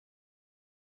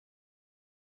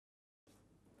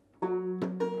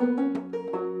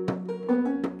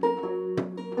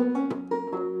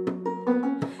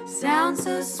Sounds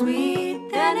so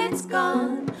sweet, then it's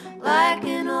gone, like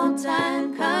an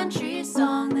old-time country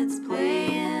song that's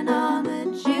playing on the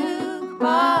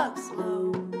jukebox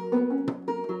low.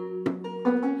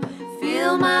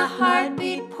 Feel my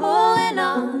heartbeat pulling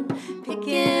on,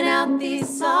 picking out these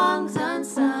songs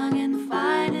unsung and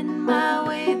finding my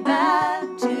way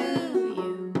back to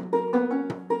you.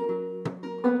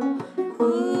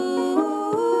 Ooh.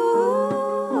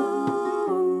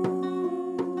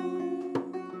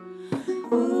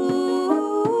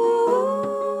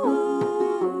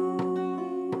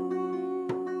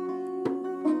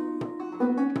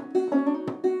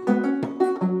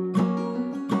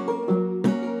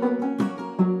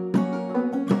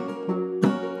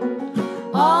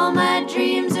 All my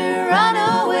dreams are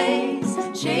runaways,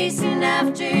 chasing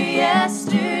after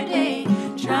yesterday,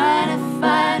 trying to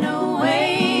find a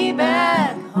way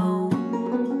back home.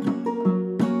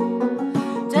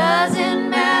 Doesn't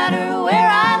matter where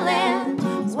I land,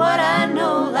 it's what I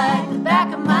know like the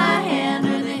back of my hand,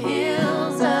 or the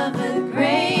hills of the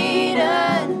great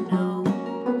unknown.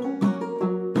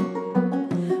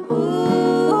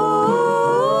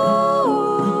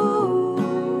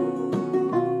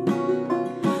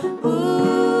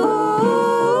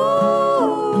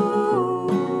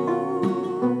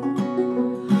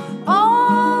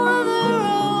 All of the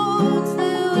roads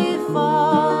that we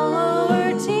follow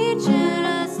are teaching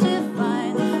us to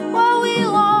find what we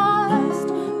lost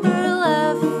or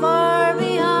left far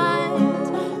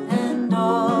behind. And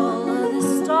all of the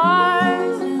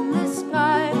stars in the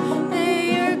sky,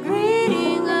 they are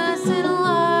greeting us and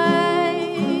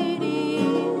lighting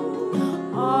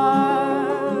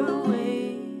our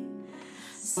way.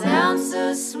 Sounds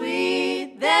so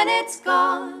sweet, then it's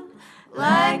gone,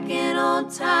 like an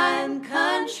old-time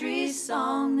country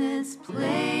song that's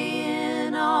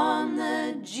playing on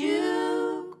the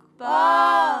jukebox.